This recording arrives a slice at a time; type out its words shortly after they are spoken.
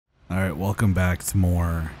Alright, welcome back to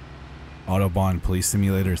more Autobahn Police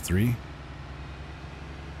Simulator 3.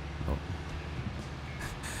 Oh.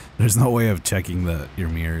 There's no way of checking your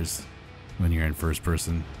mirrors when you're in first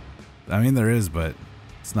person. I mean, there is, but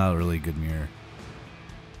it's not a really good mirror.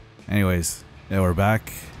 Anyways, yeah, we're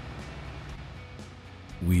back.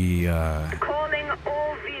 Maybe I'll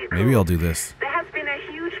do this. There has been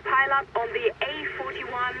a huge pileup on the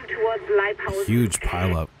A41 towards Lighthouse. Huge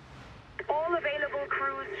pileup. All available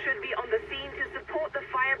crews should be on the scene to support the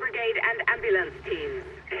fire brigade and ambulance teams.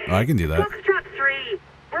 Oh, I can do that. Foxtrot 3,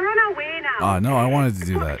 we're on our way now. Oh, no, I wanted to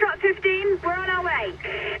do that. Foxtrot 15, we're on our way.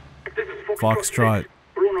 This is Foxtrot.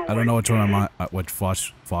 I don't know which one I'm what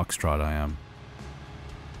Foxtrot I am.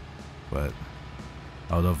 But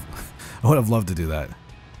I would have loved to do that.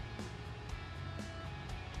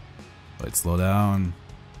 But slow down.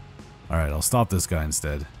 Alright, I'll stop this guy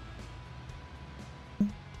instead.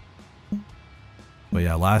 But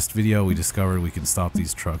yeah, last video we discovered we can stop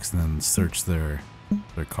these trucks and then search their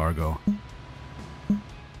cargo.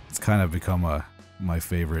 It's kind of become my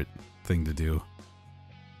favorite thing to do.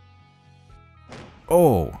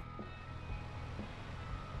 Oh!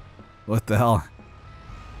 What the hell?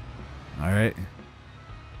 Alright.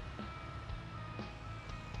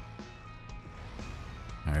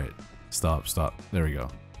 Alright. Stop. There we go.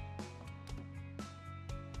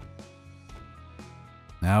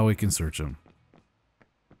 Now we can search them.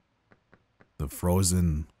 The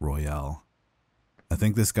Frozen Royale. I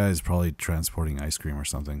think this guy is probably transporting ice cream or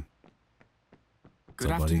something.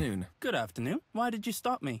 Good afternoon. Good afternoon. Why did you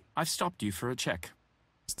stop me? I've stopped you for a check.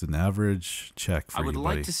 Just an average check for you, buddy. I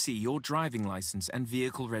would like to see your driving license and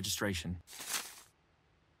vehicle registration.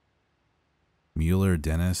 Mueller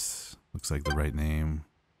Dennis. Looks like the right name.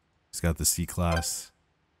 He's got the C-Class.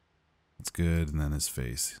 That's good. And then his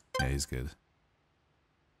face. Yeah, he's good.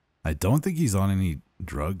 I don't think he's on any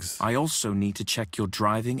drugs. I also need to check your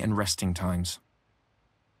driving and resting times.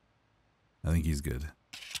 I think he's good.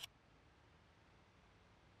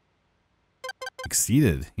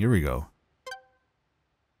 Exceeded. Here we go.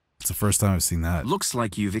 It's the first time I've seen that. Looks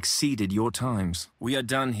like you've exceeded your times. We are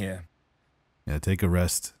done here. Yeah, take a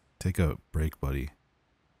rest. Take a break, buddy.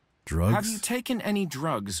 Drugs? Have you taken any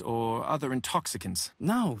drugs or other intoxicants?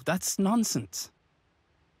 No, that's nonsense.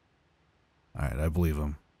 Alright, I believe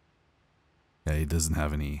him. Yeah, he doesn't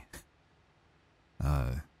have any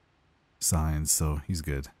signs, so he's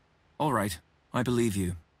good. All right, I believe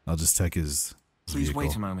you. I'll just check his Please vehicle.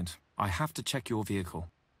 wait a moment. I have to check your vehicle.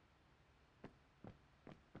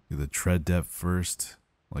 Do the tread depth first.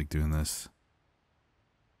 Like doing this.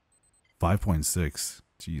 5.6.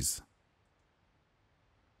 Jeez.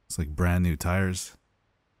 It's like brand new tires.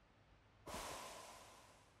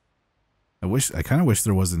 I kind of wish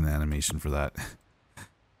there wasn't an animation for that.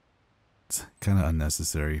 It's kind of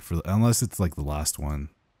unnecessary unless it's like the last one.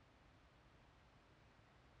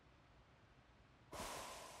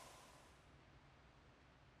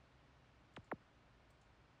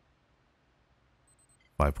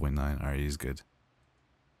 $5.9. Alright, he's good.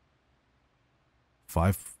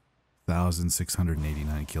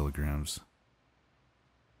 5,689 kilograms.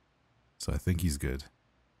 So I think he's good.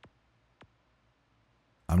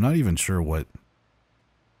 I'm not even sure what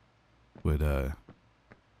would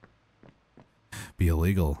be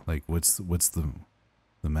illegal. Like what's the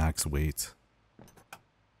max weight?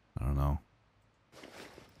 I don't know.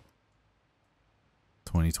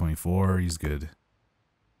 2024, he's good.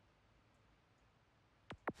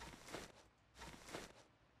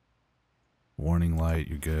 Warning light,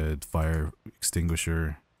 you're good. Fire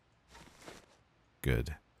extinguisher,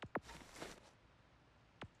 good.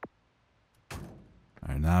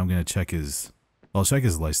 Alright, now I'm gonna check I'll check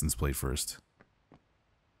his license plate first.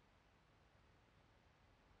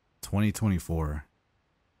 2024.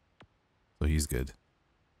 So he's good.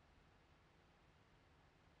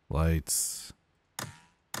 Lights.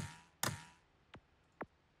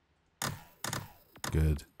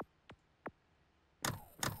 Good.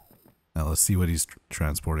 Now let's see what he's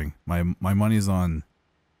transporting. My money's on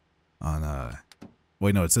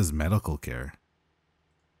wait, no, it says medical care.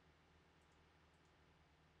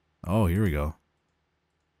 Oh, here we go.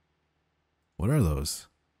 What are those?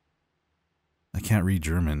 I can't read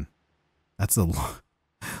German. That's a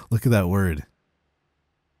look at that word.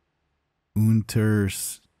 Unter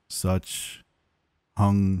such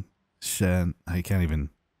hung shen. I can't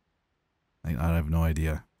even. I have no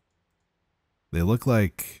idea. They look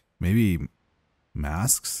like maybe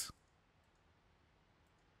masks.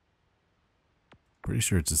 Pretty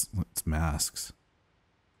sure it's masks.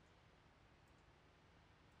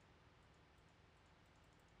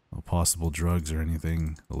 No possible drugs or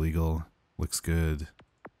anything illegal. Looks good.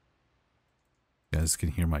 You guys can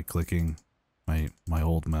hear my clicking. My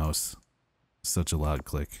old mouse. Such a loud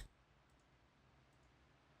click.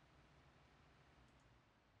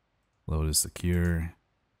 Load is secure.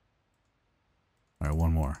 Alright,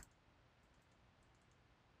 one more.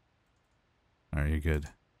 Alright, you're good.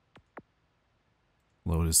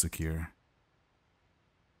 Load is secure.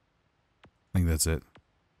 I think that's it.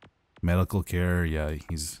 Medical care, yeah,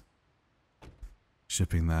 he's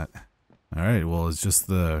shipping that. Alright, well, it's just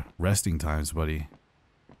the resting times, buddy.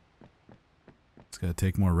 It's gotta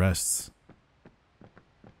take more rests.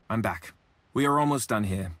 I'm back. We are almost done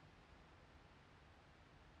here.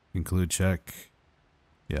 Conclude check.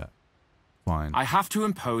 Yeah. Fine. I have to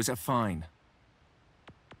impose a fine.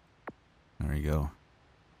 There you go.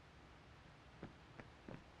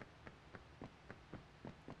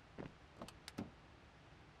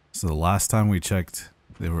 So the last time we checked,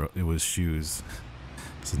 it was shoes.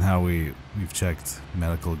 So now we've checked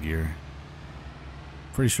medical gear.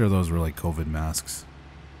 Pretty sure those were like COVID masks.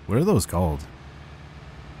 What are those called?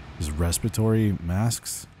 Just respiratory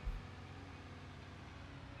masks?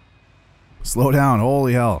 Slow down,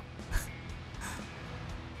 holy hell.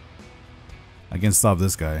 I can stop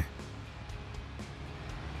this guy.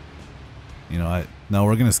 You know, no,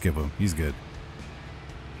 we're gonna skip him. He's good.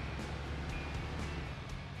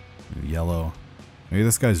 Yellow. Maybe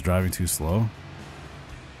this guy's driving too slow.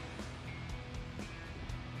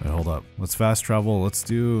 Wait, hold up. Let's fast travel. Let's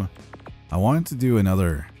do... I wanted to do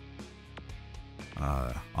another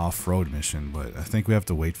off-road mission, but I think we have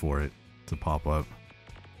to wait for it to pop up.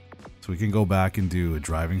 So we can go back and do a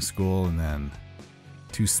driving school and then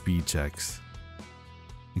 2 speed checks.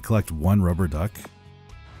 And collect 1 rubber duck.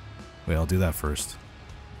 Wait, I'll do that first.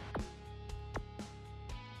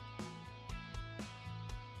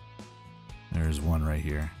 There's one right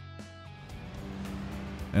here.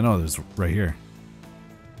 I know there's right here.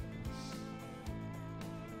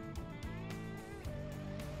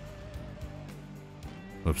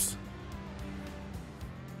 Whoops.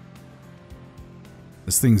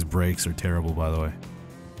 This thing's brakes are terrible, by the way.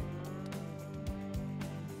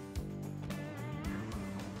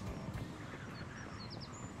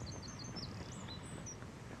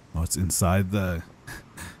 Oh, it's inside the...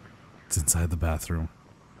 it's inside the bathroom.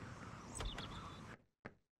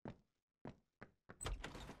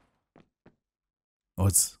 Oh,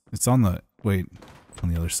 it's on the... Wait, on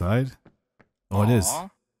the other side? Oh, it is.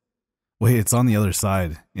 Wait, it's on the other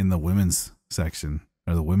side in the women's section,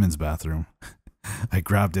 or the women's bathroom. I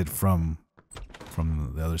grabbed it from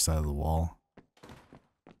the other side of the wall.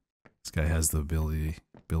 This guy has the ability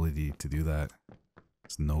to do that.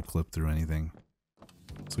 It's no clip through anything.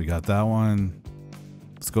 So we got that one.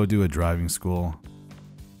 Let's go do a driving school.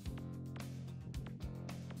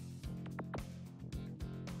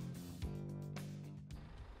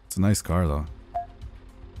 It's a nice car though.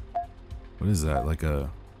 What is that? Like a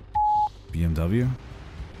BMW?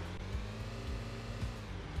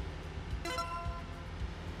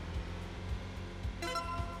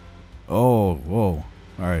 Oh, whoa.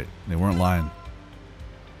 Alright, they weren't lying.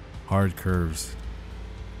 Hard curves.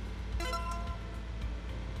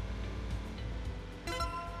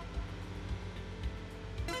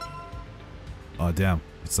 Oh, damn.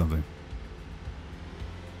 It's something.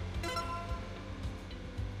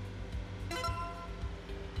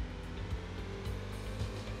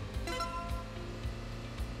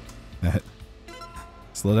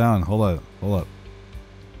 Slow down. Hold up. Hold up.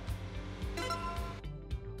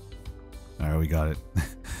 Alright, we got it.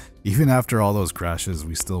 Even after all those crashes,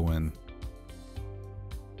 we still win.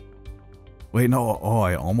 Wait, no. Oh,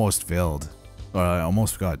 I almost failed. Or I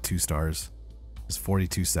almost got 2 stars. It's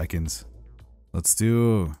 42 seconds. Let's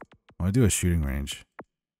do... I want to do a shooting range.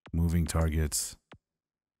 Moving targets.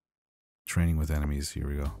 Training with enemies. Here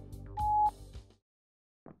we go.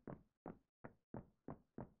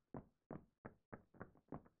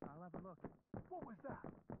 I'll have a look. What was that?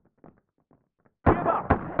 Give up!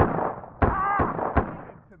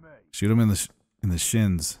 Ah! Leave it to me. Shoot him in the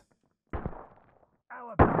shins.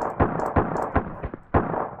 Alibi.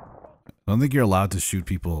 I don't think you're allowed to shoot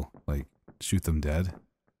people, like, shoot them dead.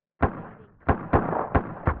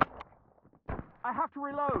 I have to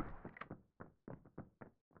reload.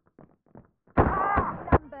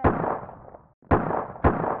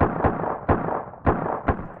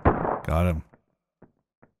 Got him.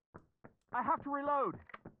 I have to reload.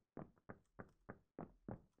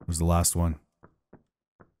 Where's the last one?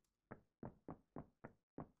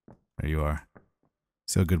 There you are.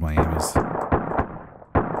 See how good my aim is.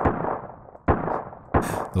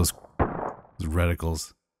 Those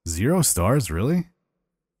reticles. 0 stars, really?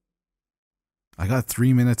 I got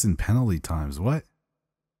 3 minutes in penalty times. What?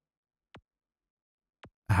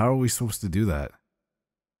 How are we supposed to do that?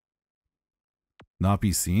 Not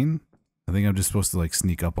be seen? I think I'm just supposed to like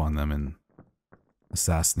sneak up on them and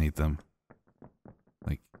assassinate them.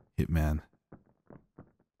 Like Hitman.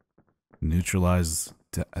 Neutralize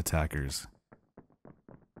attackers.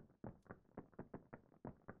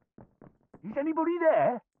 Is anybody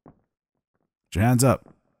there? Put your hands up.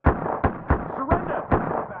 Surrender!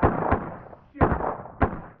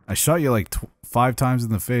 I shot you like 5 times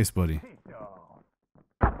in the face, buddy.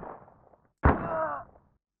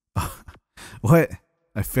 What?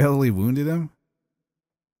 I fatally wounded him?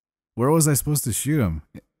 Where was I supposed to shoot him?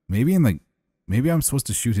 Maybe in the... Maybe I'm supposed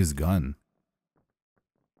to shoot his gun.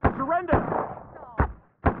 Surrender!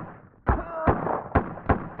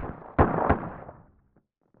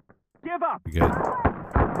 Give up! Good.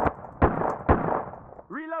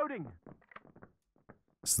 Reloading!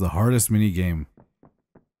 This is the hardest mini game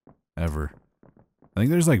ever. I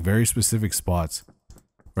think there's like very specific spots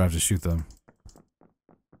where I have to shoot them.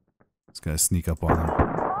 Just gotta sneak up on them.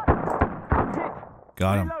 I'm hit!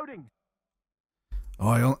 Got him. Reloading!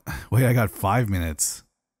 Oh, wait, I got 5 minutes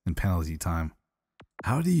in penalty time.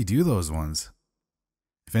 How do you do those ones?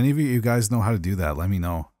 If any of you guys know how to do that, let me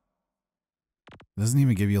know. It doesn't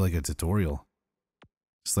even give you like a tutorial.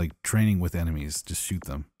 It's like training with enemies. Just shoot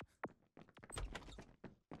them.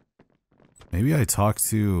 Maybe I talk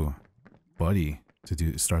to Buddy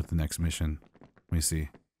to start the next mission. Let me see.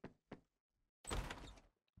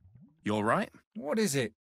 You all right? What is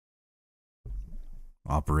it?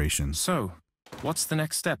 Operation. So, what's the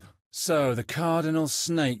next step? So, the Cardinal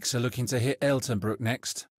Snakes are looking to hit Eltonbrook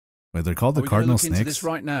next. Wait, they're called the Are we gonna Cardinal look into Snakes? this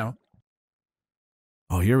right now?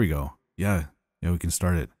 Oh, here we go. Yeah, we can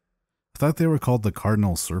start it. I thought they were called the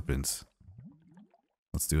Cardinal Serpents.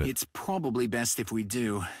 Let's do it. It's probably best if we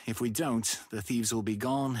do. If we don't, the thieves will be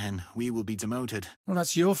gone and we will be demoted. Well,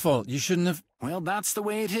 that's your fault. You shouldn't have... Well, that's the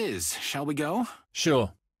way it is. Shall we go?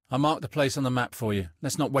 Sure. I marked the place on the map for you.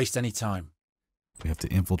 Let's not waste any time. We have to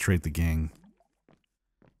infiltrate the gang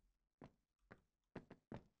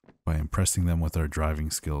by impressing them with our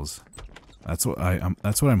driving skills. That's what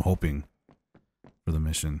I'm hoping for the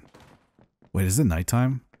mission. Wait, is it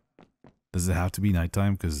nighttime? Does it have to be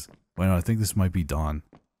nighttime? Because wait, no, I think this might be dawn.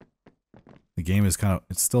 The game is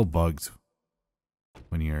it's still bugged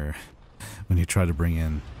when you try to bring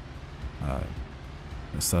in a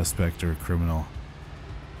suspect or a criminal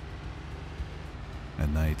at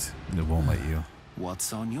night. It won't let you.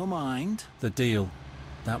 What's on your mind? The deal.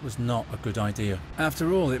 That was not a good idea.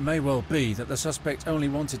 After all, it may well be that the suspect only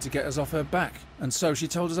wanted to get us off her back, and so she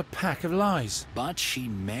told us a pack of lies. But she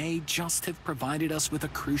may just have provided us with a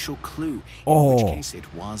crucial clue. Oh. In which case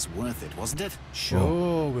it was worth it, wasn't it?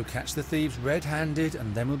 Sure, we'll catch the thieves red-handed,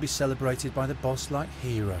 and then we'll be celebrated by the boss like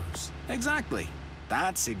heroes. Exactly.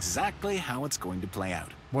 That's exactly how it's going to play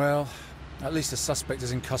out. Well, at least the suspect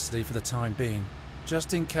is in custody for the time being,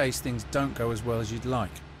 just in case things don't go as well as you'd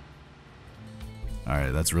like.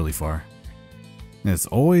 Alright, that's really far. And it's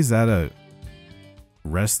always at a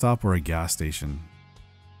rest stop or a gas station.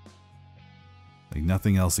 Like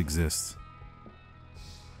nothing else exists.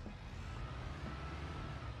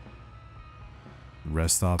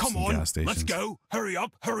 Rest stops and gas stations. Let's go! Hurry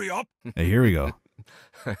up! Hurry up! Hey, here we go.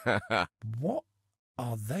 What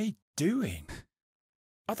are they doing?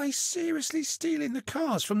 Are they seriously stealing the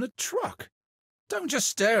cars from the truck? Don't just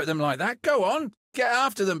stare at them like that. Go on. Get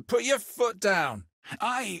after them. Put your foot down.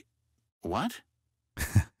 What?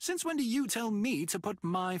 Since when do you tell me to put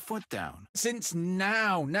my foot down? Since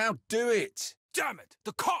now. Now do it. Damn it!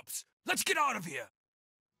 The cops! Let's get out of here!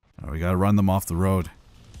 Oh, we gotta run them off the road.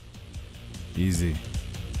 Easy.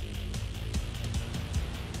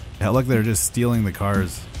 Yeah, look, they're just stealing the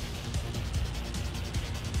cars.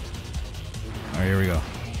 Alright, here we go.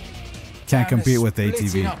 Can't compete with the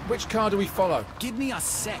Splitting ATV. up. Which car do we follow? Give me a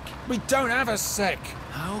sec. We don't have a sec.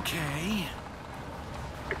 Okay.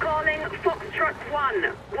 Calling Foxtrot 1.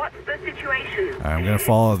 What's the situation? Alright, I'm gonna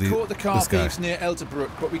follow Caught the car this guy. thieves near Elterbrook,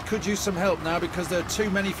 but we could use some help now because there are too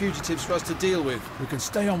many fugitives for us to deal with. We can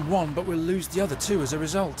stay on one, but we'll lose the other two as a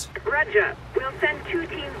result. Roger. We'll send 2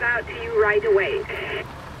 teams out to you right away.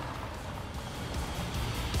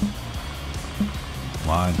 Come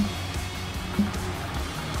on.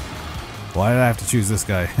 Why did I have to choose this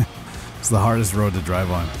guy? It's the hardest road to drive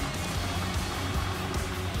on.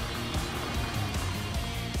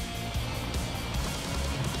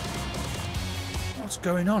 What's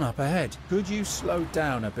going on up ahead? Could you slow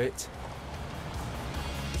down a bit?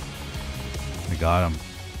 I got him.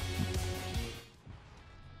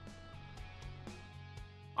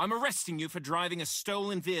 I'm arresting you for driving a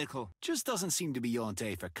stolen vehicle. Just doesn't seem to be your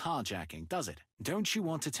day for carjacking, does it? Don't you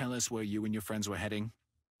want to tell us where you and your friends were heading?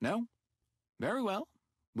 No? Very well.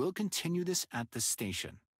 We'll continue this at the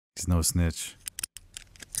station. He's no snitch.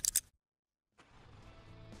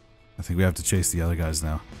 I think we have to chase the other guys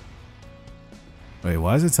now. Wait,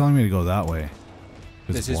 why is it telling me to go that way?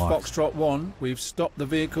 This is Foxtrot 1. We've stopped the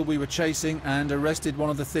vehicle we were chasing and arrested one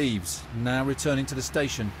of the thieves. Now returning to the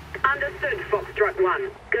station. Understood, Foxtrot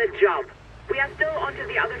 1. Good job. We are still onto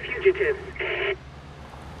the other fugitives.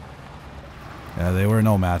 Yeah, they were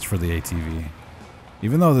no match for the ATV.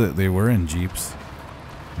 Even though they were in Jeeps.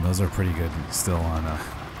 Those are pretty good still on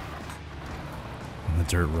the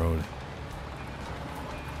dirt road.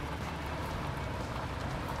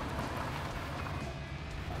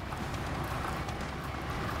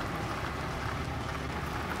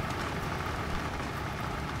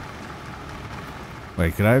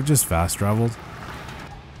 Wait, could I have just fast traveled?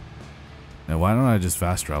 Yeah, why don't I just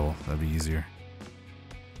fast travel? That'd be easier.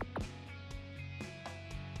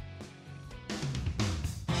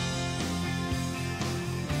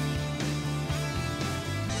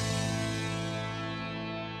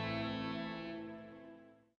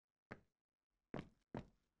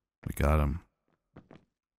 We got him.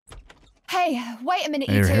 Hey, wait a minute,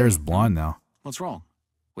 Hey, you her two. hair is blonde now. What's wrong?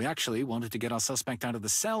 We actually wanted to get our suspect out of the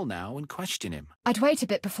cell now and question him. I'd wait a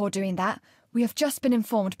bit before doing that. We have just been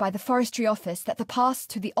informed by the forestry office that the paths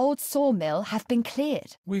to the old sawmill have been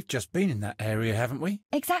cleared. We've just been in that area, haven't we?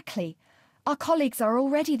 Exactly. Our colleagues are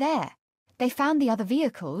already there. They found the other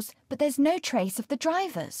vehicles, but there's no trace of the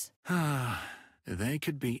drivers. They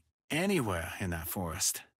could be anywhere in that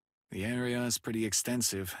forest. The area is pretty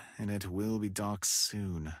extensive, and it will be dark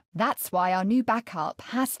soon. That's why our new backup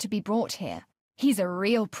has to be brought here. He's a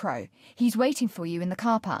real pro. He's waiting for you in the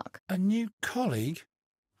car park. A new colleague?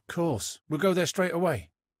 Of course. We'll go there straight away.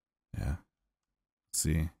 Yeah. Let's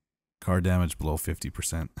see. Car damage below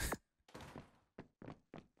 50%.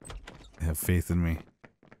 They have faith in me.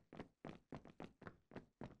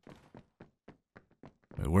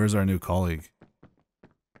 Wait, where's our new colleague?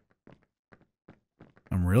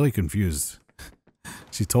 I'm really confused.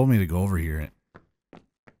 She told me to go over here.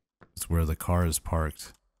 It's where the car is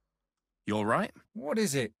parked. You're right. What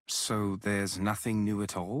is it? So there's nothing new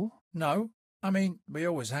at all? No. I mean, we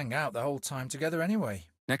always hang out the whole time together anyway.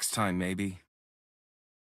 Next time, maybe.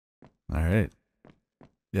 Alright.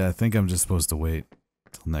 Yeah, I think I'm just supposed to wait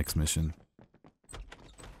till next mission.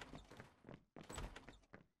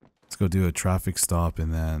 Let's go do a traffic stop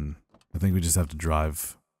and then I think we just have to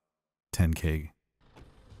drive 10k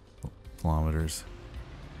kilometers.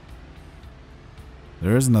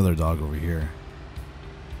 There is another dog over here.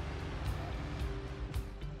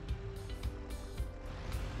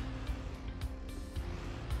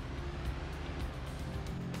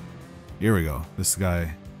 Here we go. This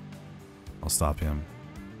guy, I'll stop him.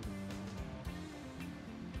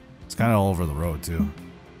 It's kind of all over the road too.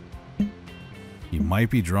 He might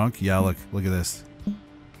be drunk. Yeah, look at this.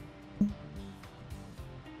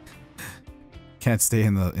 Can't stay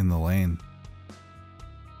in the lane.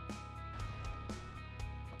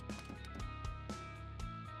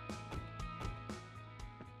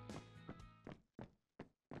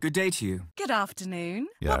 Good day to you. Good afternoon.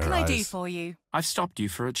 Yeah, what can her I do eyes. for you? I've stopped you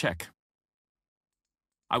for a check.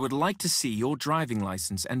 I would like to see your driving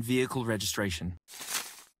license and vehicle registration.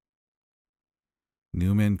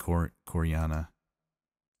 Newman Coriana.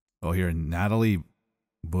 Oh, here, Natalie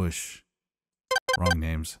Bush. Wrong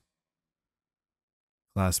names.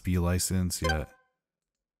 Class B license, yeah.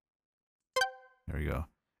 There we go.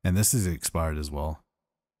 And this is expired as well.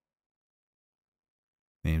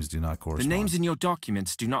 Names do not The correspond. names in your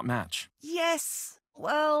documents do not match. Yes.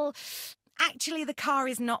 Well, actually, the car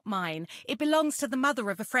is not mine. It belongs to the mother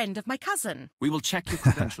of a friend of my cousin. We will check your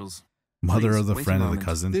credentials. Mother Please, of the wait a friend of the moment.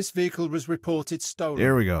 cousin. This vehicle was reported stolen.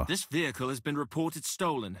 There we go. This vehicle has been reported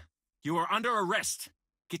stolen. You are under arrest.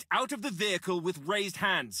 Get out of the vehicle with raised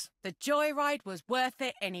hands. The joyride was worth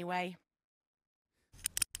it anyway.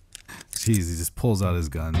 Jeez, he just pulls out his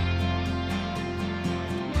gun.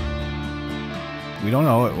 We don't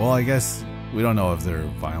know. Well, I guess we don't know if they're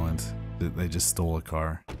violent. They just stole a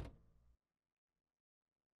car.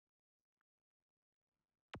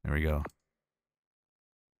 There we go.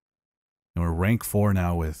 And we're rank 4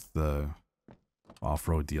 now with the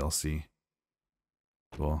off-road DLC.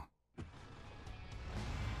 Cool.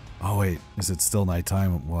 Oh wait, is it still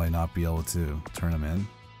nighttime? Will I not be able to turn them in?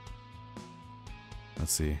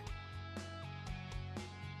 Let's see.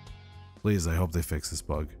 Please, I hope they fix this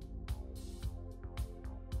bug.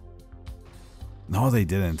 No, they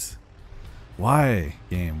didn't. Why,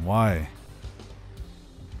 game? Why?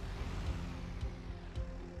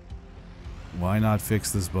 Why not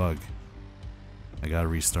fix this bug? I gotta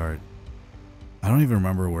restart. I don't even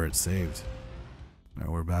remember where it's saved. All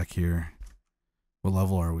right, we're back here. What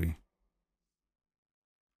level are we?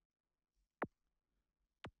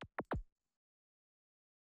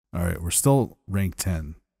 All right, we're still rank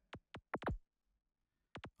 10.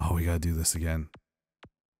 Oh, we gotta do this again.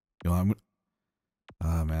 Yo,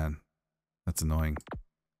 man, that's annoying.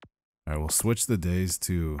 All right, we'll switch the days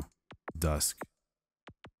to dusk,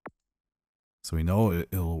 so we know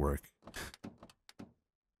it'll work.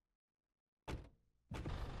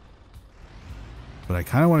 But I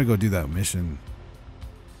kind of want to go do that mission.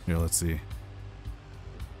 Here, let's see.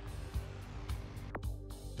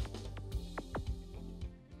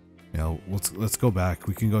 Yeah, let's go back.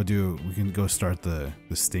 We can go start the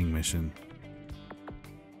Sting mission.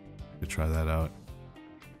 Could try that out.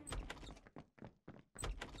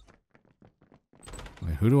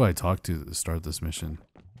 Wait, who do I talk to start this mission?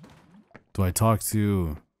 Do I talk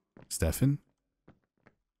to Stefan?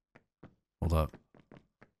 Hold up.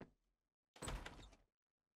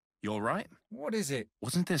 You all right? What is it?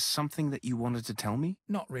 Wasn't there something that you wanted to tell me?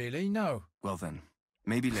 Not really, no. Well then,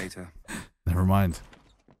 maybe later. Never mind.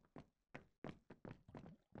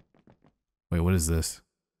 Wait, what is this?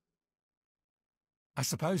 I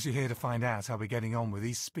suppose you're here to find out how we're getting on with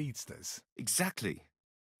these speedsters. Exactly.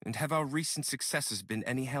 And have our recent successes been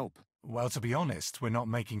any help? Well, to be honest, we're not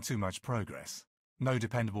making too much progress. No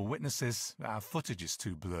dependable witnesses, our footage is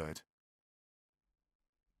too blurred.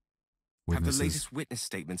 Have the latest witness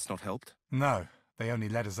statements not helped? No, they only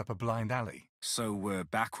led us up a blind alley. So we're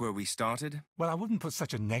back where we started? Well, I wouldn't put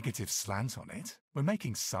such a negative slant on it. We're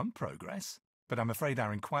making some progress, but I'm afraid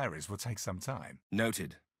our inquiries will take some time.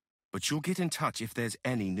 Noted. But you'll get in touch if there's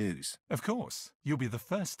any news. Of course. You'll be the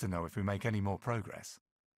first to know if we make any more progress.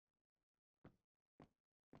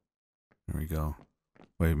 There we go.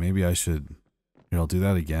 Wait, maybe I should... Here, I'll do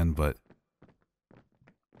that again, but...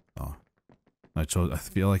 Oh. I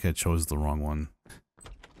feel like I chose the wrong one.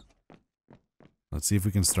 Let's see if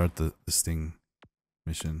we can start the Sting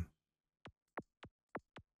mission.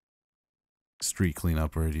 Street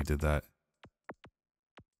cleanup, already did that.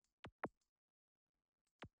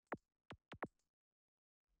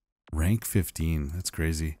 Rank 15, that's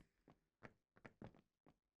crazy.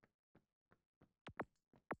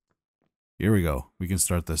 Here we go. We can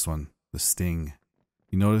start this one. The Sting.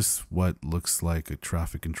 You notice what looks like a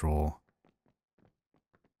traffic control.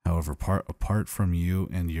 However, apart from you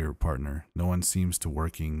and your partner, no one seems to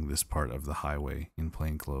working this part of the highway in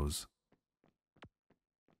plain clothes.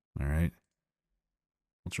 Alright.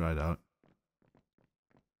 We'll try it out.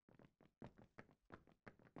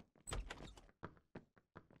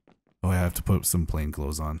 Oh, I have to put some plain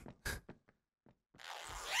clothes on.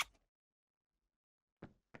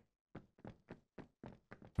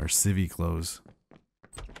 Our civvy clothes.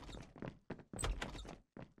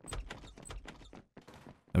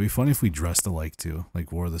 It'd be funny if we dressed alike too,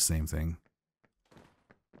 like wore the same thing.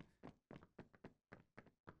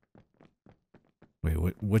 Wait,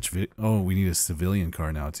 which oh, we need a civilian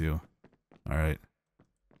car now too. Alright.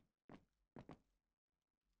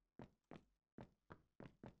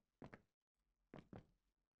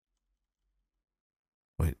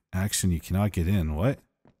 Wait, action, you cannot get in. What?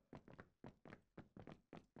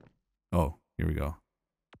 Oh, here we go.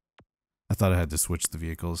 I thought I had to switch the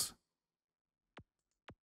vehicles.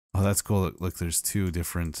 Oh, that's cool. Look, there's two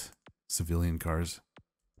different civilian cars.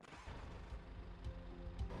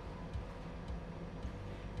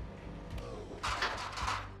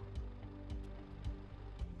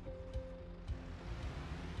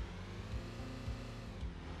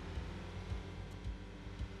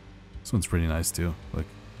 This one's pretty nice too. Look.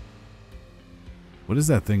 What is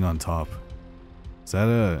that thing on top? Is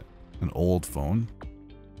that an old phone?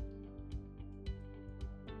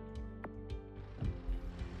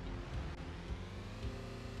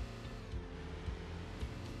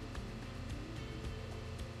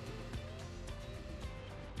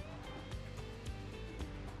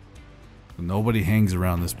 Nobody hangs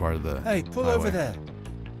around this part of the Hey, pull highway. over there.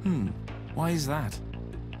 Why is that?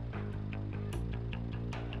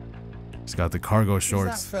 He's got the cargo Is that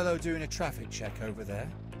shorts. fellow doing a traffic check over there?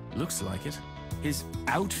 Looks like it. His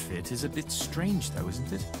outfit is a bit strange though,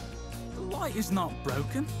 isn't it? The light is not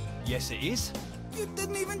broken. Yes, it is. You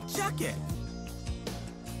didn't even check it.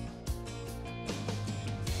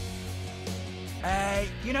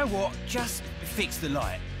 You know what? Just fix the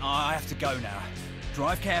light. I have to go now.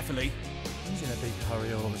 Drive carefully. He's in a big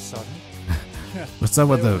hurry all of a sudden. What's up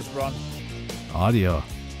with They the always run. audio?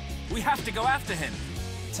 We have to go after him.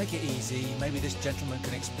 Take it easy. Maybe this gentleman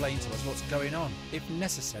can explain to us what's going on. If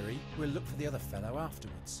necessary, we'll look for the other fellow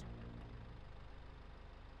afterwards.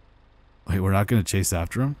 Wait, we're not going to chase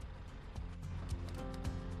after him?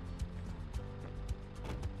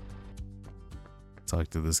 Talk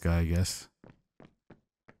to this guy, I guess.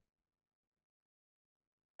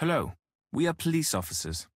 Hello. We are police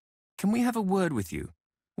officers. Can we have a word with you?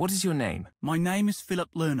 What is your name? My name is Philip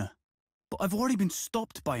Lerner, but I've already been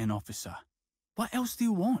stopped by an officer. What else do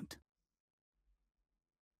you want?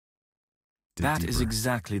 That is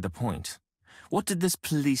exactly the point. What did this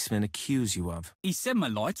policeman accuse you of? He said my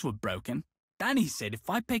lights were broken. Then he said if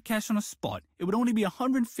I pay cash on the spot, it would only be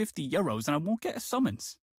 150 euros and I won't get a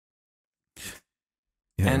summons.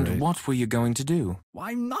 Yeah, and right. what were you going to do?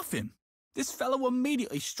 Why, nothing. This fellow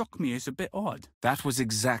immediately struck me as a bit odd. That was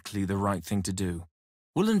exactly the right thing to do.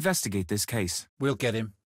 We'll investigate this case. We'll get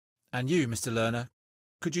him. And you, Mr. Lerner,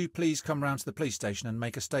 could you please come round to the police station and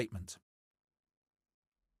make a statement?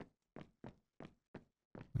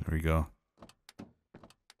 There we go.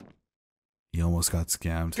 He almost got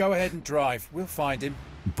scammed. Go ahead and drive. We'll find him.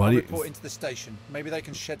 Buddy, I'll report into the station. Maybe they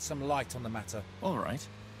can shed some light on the matter. All right.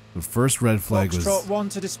 the first red flag was Foxtrot 1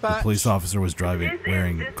 to the dispatch. police officer was driving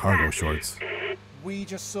wearing cargo shorts. We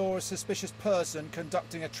just saw a suspicious person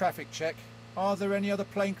conducting a traffic check. Are there any other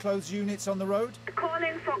plainclothes units on the road?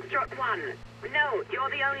 Calling Foxtrot 1. No, you're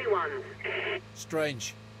the only ones.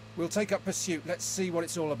 Strange. We'll take up pursuit. Let's see what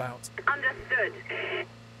it's all about. Understood.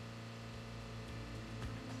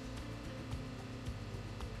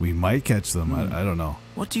 We might catch them. I don't know.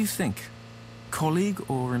 What do you think? Colleague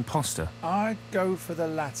or imposter? I'd go for the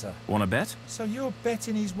latter. Wanna bet? So you're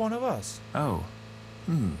betting he's one of us? Oh.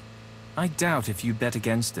 I doubt if you bet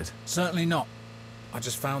against it. Certainly not. I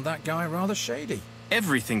just found that guy rather shady.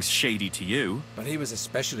 Everything's shady to you. But he was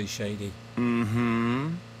especially shady.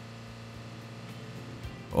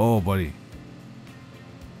 Oh, buddy.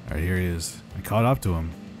 All right, here he is. I caught up to him.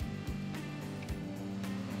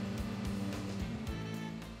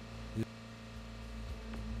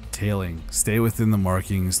 Tailing. Stay within the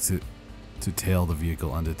markings to tail the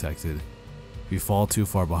vehicle undetected. If you fall too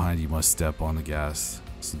far behind, you must step on the gas.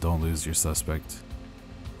 So don't lose your suspect.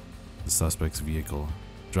 The suspect's vehicle.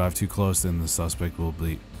 Drive too close, then the suspect will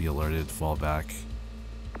be alerted. Fall back.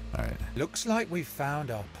 Alright. Looks like we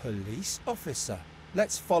found our police officer.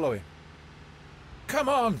 Let's follow him. Come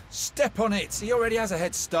on, step on it. He already has a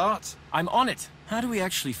head start. I'm on it. How do we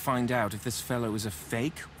actually find out if this fellow is a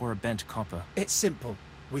fake or a bent copper? It's simple.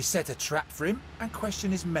 We set a trap for him and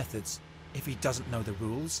question his methods. If he doesn't know the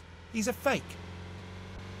rules, he's a fake.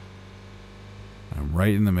 I'm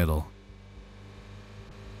right in the middle.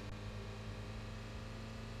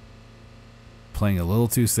 Playing a little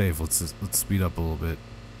too safe. Let's speed up a little bit.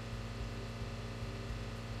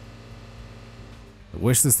 I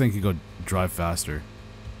wish this thing could go drive faster.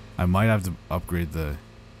 I might have to upgrade the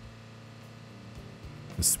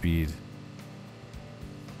speed.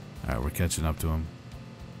 Alright, we're catching up to him.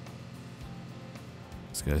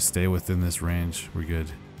 Just gotta stay within this range. We're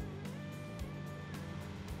good.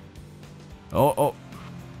 Oh.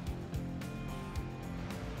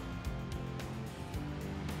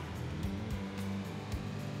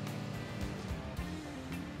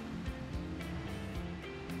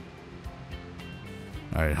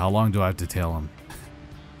 Alright, how long do I have to tail him?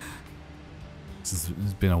 It's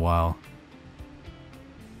been a while.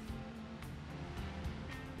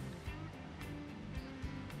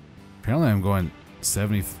 Apparently I'm going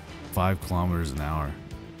 75 kilometers an hour.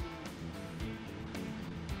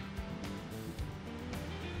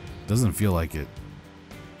 Doesn't feel like it.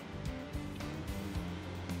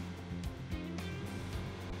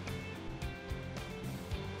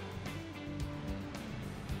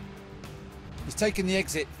 He's taking the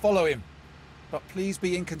exit. Follow him. But please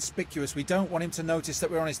be inconspicuous. We don't want him to notice that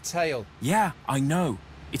we're on his tail. Yeah, I know.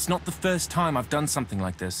 It's not the first time I've done something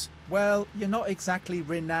like this. Well, you're not exactly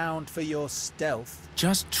renowned for your stealth.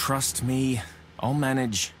 Just trust me. I'll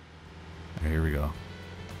manage. Alright, here we go.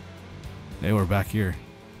 Hey, we're back here.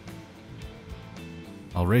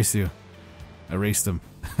 I'll race you. I raced him.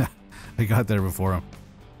 I got there before him.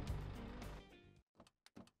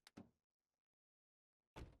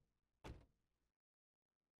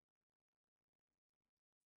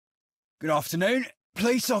 Good afternoon.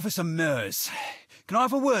 Police Officer Mers. Can I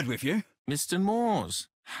have a word with you? Mr. Moores,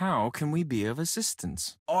 how can we be of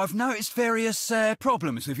assistance? I've noticed various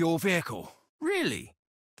problems with your vehicle. Really?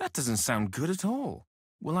 That doesn't sound good at all.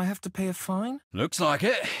 Will I have to pay a fine? Looks like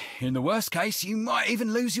it. In the worst case, you might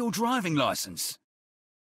even lose your driving license.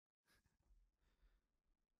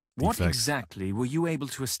 What Defects. exactly were you able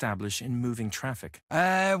to establish in moving traffic?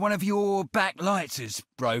 One of your back lights is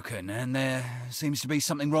broken, and there seems to be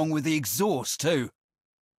something wrong with the exhaust, too.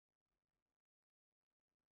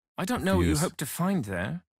 I don't know what you Fuse. hope to find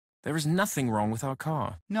there. There is nothing wrong with our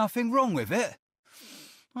car. Nothing wrong with it.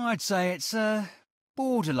 I'd say it's,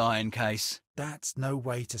 borderline case. That's no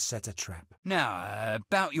way to set a trap. Now,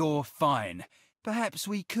 about your fine. Perhaps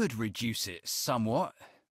we could reduce it somewhat,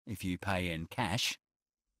 if you pay in cash.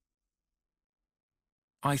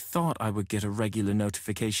 I thought I would get a regular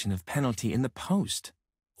notification of penalty in the post.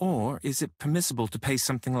 Or is it permissible to pay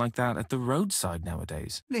something like that at the roadside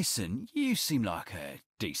nowadays? Listen, you seem like a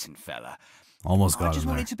decent fella. Almost got I him just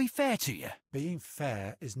there. wanted to be fair to you. Being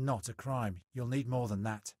fair is not a crime. You'll need more than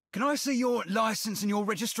that. Can I see your license and your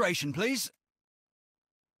registration, please?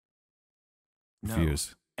 No.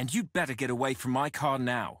 Fuse. And you'd better get away from my car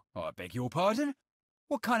now. I beg your pardon?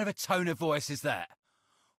 What kind of a tone of voice is that?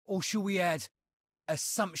 Or shall we add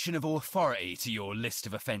assumption of authority to your list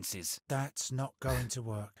of offences? That's not going to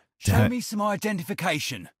work. Show me some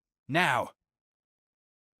identification. Now.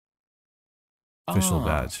 Official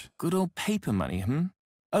badge. Good old paper money,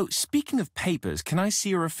 Oh, speaking of papers, can I see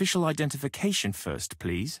your official identification first,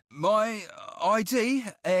 please? My ID?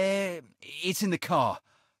 It's in the car.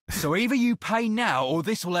 So either you pay now or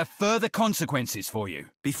this will have further consequences for you.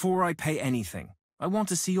 Before I pay anything, I want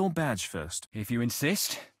to see your badge first. If you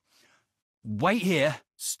insist. Wait here.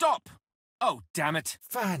 Stop! Oh, damn it.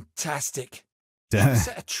 Fantastic. You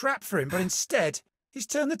set a trap for him, but instead, he's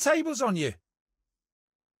turned the tables on you.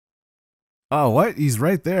 Oh, what? He's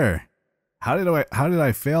right there. How did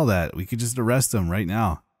I fail that? We could just arrest him right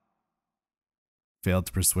now. Failed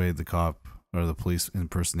to persuade the cop or the police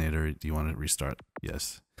impersonator. Do you want to restart?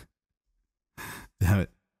 Yes. Damn it.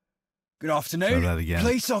 Good afternoon. Try that again.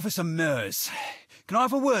 Police Officer Mers. Can I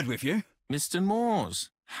have a word with you? Mr. Moores,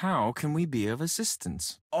 how can we be of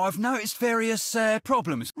assistance? I've noticed various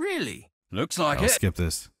problems. Really? Looks like I'll it. skip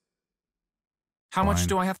this. How much Fine.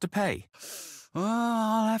 do I have to pay? Well,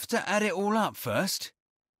 I'll have to add it all up first.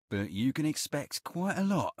 But you can expect quite a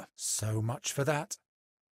lot. So much for that.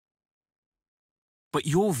 But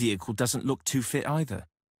your vehicle doesn't look too fit either.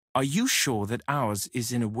 Are you sure that ours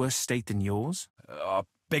is in a worse state than yours?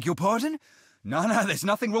 Beg your pardon? No, there's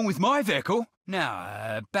nothing wrong with my vehicle.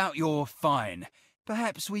 Now, about your fine.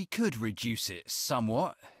 Perhaps we could reduce it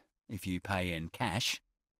somewhat, if you pay in cash.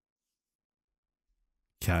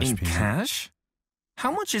 Cash In payment. cash?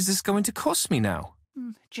 How much is this going to cost me now?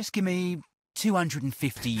 Just give me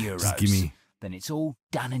 250 euros. Just give me. Then it's all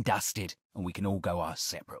done and dusted, and we can all go our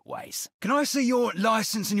separate ways. Can I see your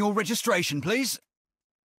license and your registration, please?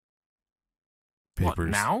 Papers. What,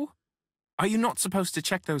 now? Are you not supposed to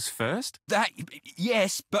check those first?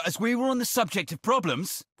 Yes, but as we were on the subject of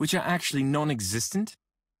problems... Which are actually non-existent?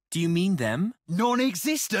 Do you mean them?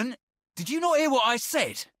 Non-existent? Did you not hear what I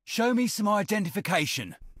said? Show me some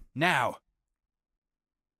identification. Now.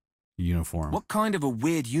 Uniform. What kind of a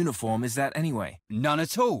weird uniform is that anyway? None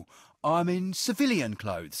at all. I'm in civilian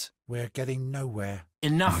clothes. We're getting nowhere.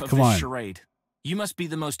 Enough Oh, of come this on. charade. You must be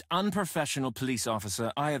the most unprofessional police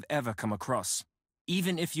officer I have ever come across.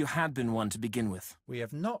 Even if you had been one to begin with. We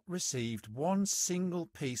have not received one single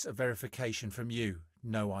piece of verification from you.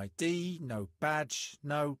 No ID, no badge,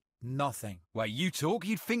 no nothing. Way you talk,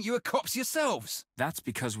 you'd think you were cops yourselves. That's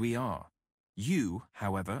because we are. You,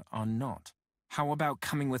 however, are not. How about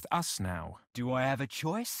coming with us now? Do I have a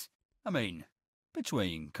choice? I mean,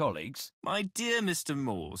 between colleagues. My dear Mr.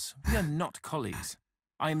 Moores, we are not colleagues.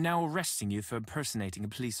 I am now arresting you for impersonating a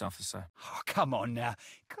police officer. Oh, come on now.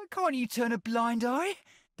 Can't you turn a blind eye?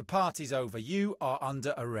 The party's over. You are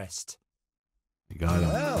under arrest. You got him.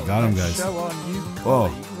 Well, You got him, let's guys. show our new Whoa.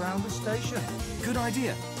 colleague around the station. Good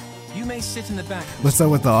idea. You may sit in the back. What's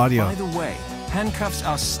up with the audio? By the way, handcuffs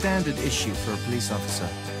are standard issue for a police officer.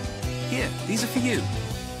 Here, these are for you.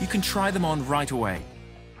 You can try them on right away.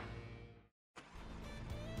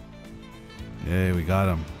 Yay, we got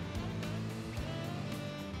him.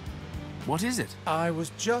 What is it? I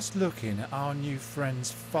was just looking at our new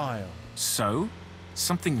friend's file. So?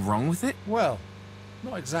 Something wrong with it? Well,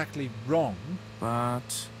 not exactly wrong.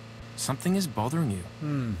 But something is bothering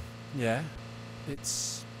you. Yeah.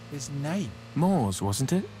 It's his name. Moores,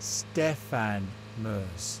 wasn't it? Stefan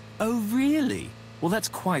Mers. Oh, really? Well, that's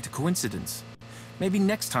quite a coincidence. Maybe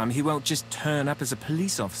next time he won't just turn up as a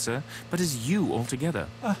police officer, but as you altogether.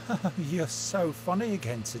 You're so funny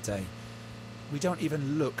again today. We don't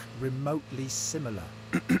even look remotely similar.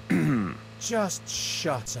 Just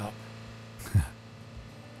shut up.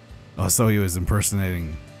 Oh, so he was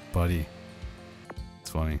impersonating Buddy. It's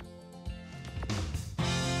funny.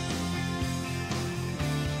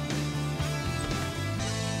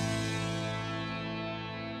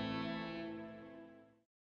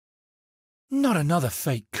 Not another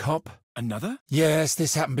fake cop. Another? Yes,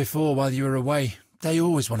 this happened before while you were away. They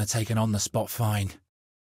always want to take an on-the-spot fine.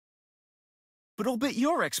 But I'll bet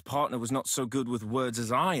your ex-partner was not so good with words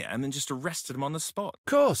as I am and just arrested him on the spot.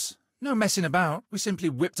 Of course. No messing about. We simply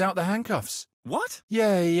whipped out the handcuffs. What?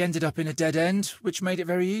 Yeah, he ended up in a dead end, which made it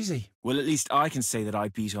very easy. Well, at least I can say that I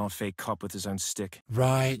beat our fake cop with his own stick.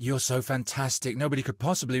 Right, you're so fantastic. Nobody could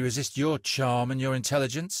possibly resist your charm and your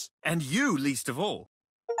intelligence. And you, least of all.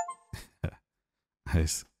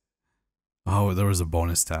 Nice. Oh, there was a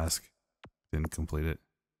bonus task. Didn't complete it.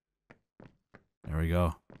 There we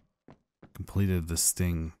go. Completed the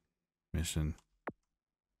Sting mission.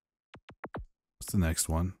 What's the next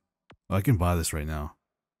one? Oh, I can buy this right now.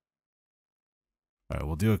 Alright,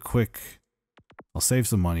 we'll do a quick... I'll save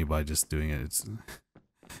some money by just doing it. It's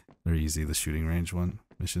they're easy, the shooting range one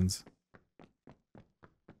missions.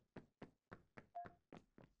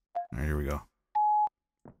 Alright, here we go.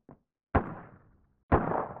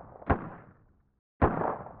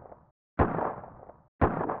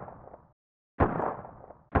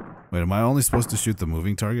 Wait, am I only supposed to shoot the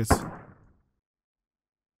moving targets?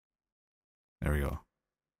 There we go.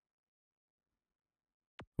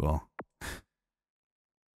 Cool. I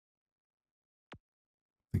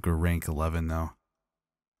think we're rank 11 now.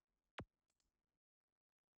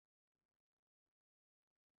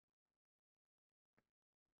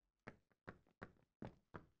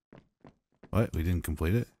 What? We didn't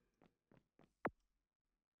complete it?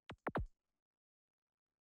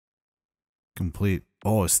 Complete.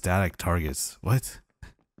 Oh, static targets. What?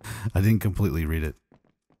 I didn't completely read it.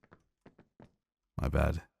 My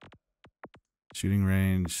bad. Shooting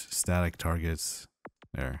range, static targets.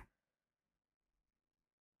 There.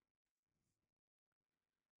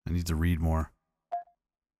 I need to read more.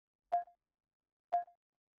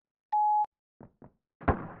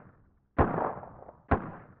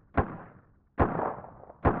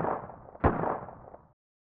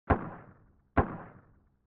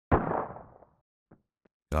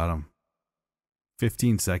 Got him.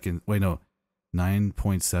 15 seconds. Wait, no.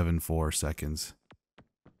 9.74 seconds.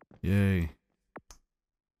 Yay.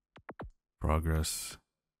 Progress.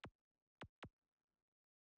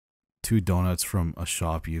 2 donuts from a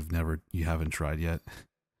shop you haven't tried yet.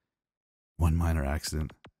 1 minor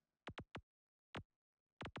accident.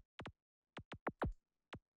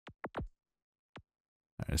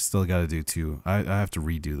 I still gotta do 2. I have to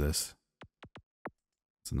redo this.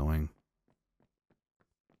 It's annoying.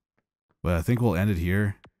 But I think we'll end it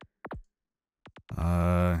here.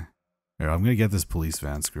 Here, I'm gonna get this police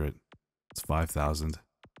van, screw it. It's 5,000.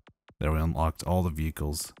 There, we unlocked all the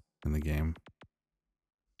vehicles in the game.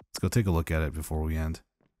 Let's go take a look at it before we end.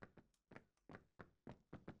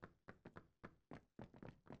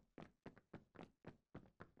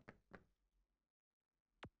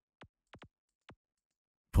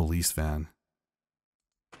 Police van.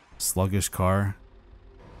 Sluggish car.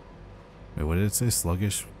 Wait, what did it say?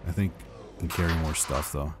 Sluggish? I think it can carry more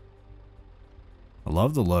stuff though. I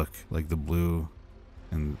love the look, like the blue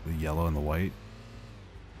and the yellow and the white.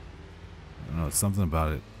 I don't know, it's something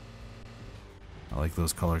about it. I like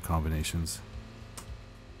those color combinations.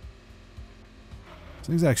 This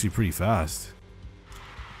thing's actually pretty fast.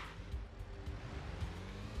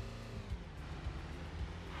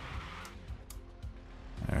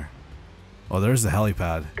 There. Oh, there's the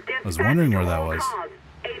helipad. I was wondering where that was.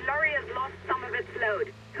 A lorry has lost some of its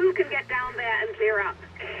load. Who can get down there and clear up?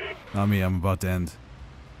 Not me, I'm about to end.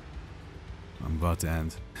 I'm about to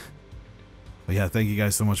end. But yeah, thank you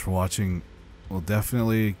guys so much for watching. We'll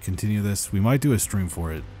definitely continue this. We might do a stream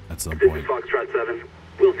for it at some point. This is Foxtrot 7.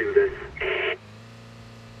 We'll do this.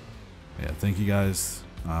 Yeah, thank you guys.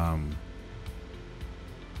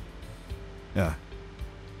 Yeah,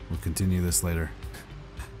 we'll continue this later.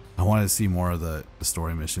 I want to see more of the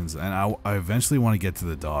story missions, and I eventually want to get to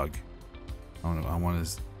the dog. I want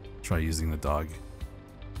to try using the dog.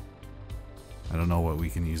 I don't know what we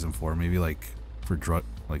can use them for. Maybe like for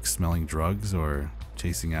like smelling drugs or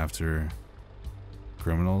chasing after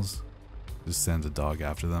criminals. Just send a dog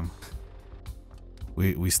after them.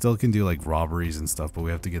 We still can do like robberies and stuff, but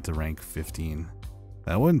we have to get to rank 15.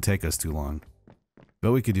 That wouldn't take us too long.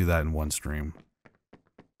 But we could do that in one stream.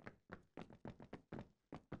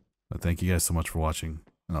 But thank you guys so much for watching,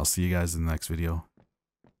 and I'll see you guys in the next video.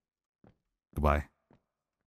 Goodbye.